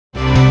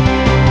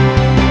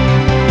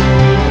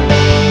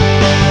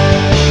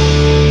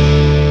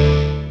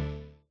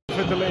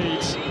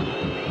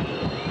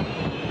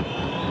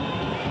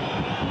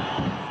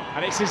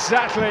That's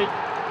exactly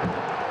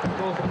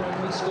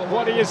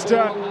what he has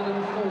done.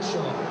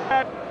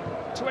 At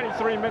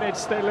 23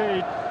 minutes they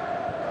lead.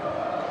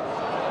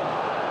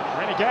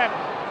 And again,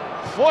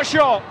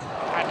 Forshaw,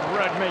 and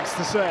Rudd makes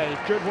the save.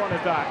 Good one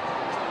at that.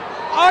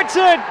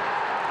 Arton!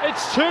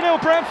 It's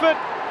 2-0 Brentford,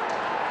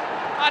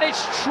 and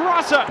it's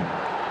Trotter.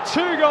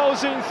 2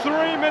 goals in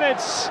 3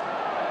 minutes.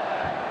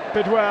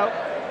 Bidwell.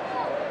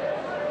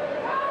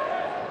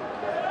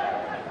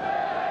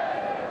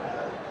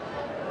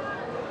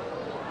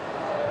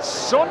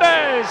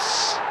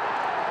 Saunders!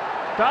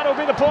 That'll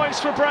be the points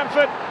for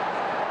Brentford.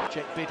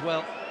 Check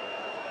Bidwell.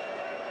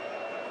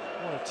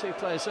 One of 2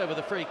 players over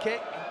the free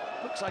kick.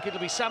 Looks like it'll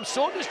be Sam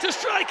Saunders to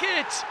strike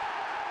it!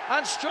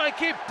 And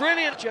strike it,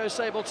 brilliant! Joe's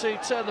able to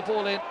turn the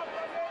ball in.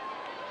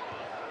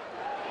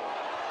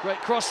 Great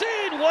cross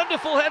in,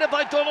 wonderful header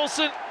by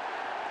Donaldson.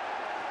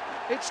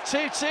 It's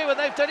 2-2 and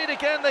they've done it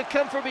again, they've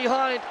come from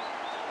behind.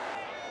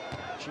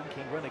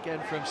 Chinking run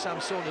again from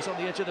Sam Saunders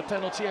on the edge of the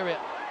penalty area.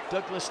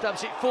 Douglas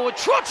stabs it forward,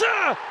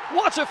 Trotter!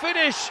 What a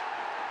finish!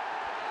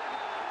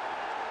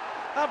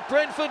 And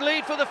Brentford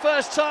lead for the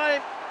first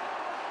time.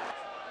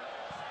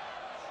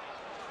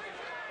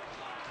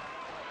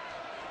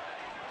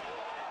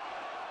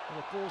 And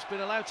the ball's been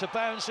allowed to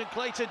bounce, and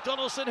Clayton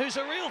Donaldson, who's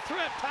a real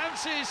threat,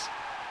 pounces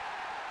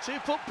to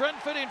put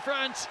Brentford in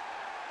front.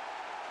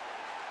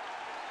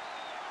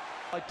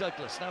 By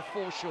Douglas, now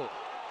 4 short.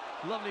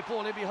 Lovely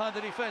ball in behind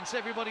the defence,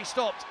 everybody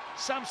stopped.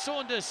 Sam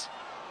Saunders,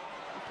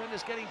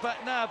 defenders getting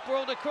back now,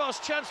 brawled across,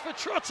 chance for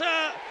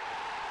Trotter.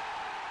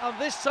 And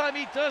this time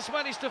he does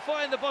manage to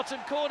find the bottom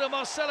corner,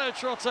 Marcelo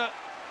Trotter.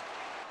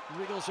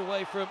 Wriggles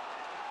away from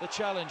the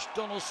challenge,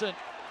 Donaldson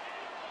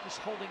just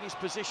holding his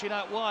position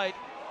out wide.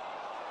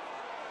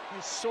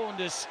 Here's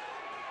Saunders.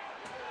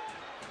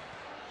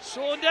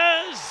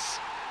 Saunders!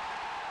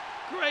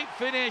 Great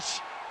finish.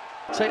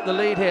 Take the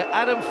lead here,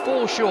 Adam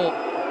Forshaw.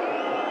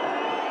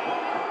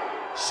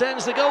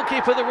 Sends the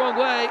goalkeeper the wrong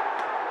way.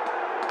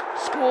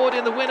 Scored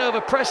in the win over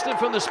Preston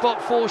from the spot,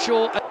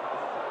 Forshaw.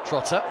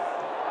 Trotter.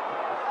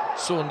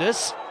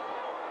 Saunders.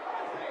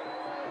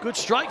 Good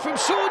strike from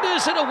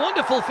Saunders and a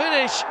wonderful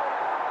finish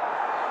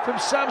from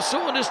Sam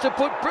Saunders to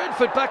put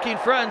Brentford back in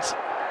front.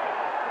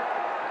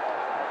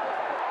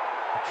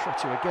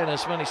 Trotter again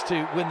has managed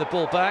to win the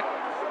ball back.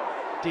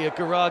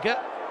 Diagaraga.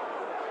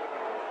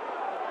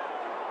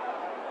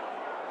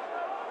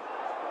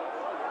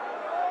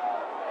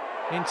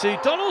 Into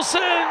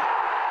Donaldson.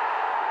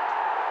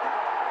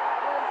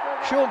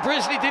 Sean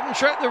Brisley didn't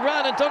track the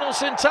run and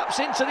Donaldson taps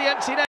into the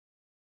empty net.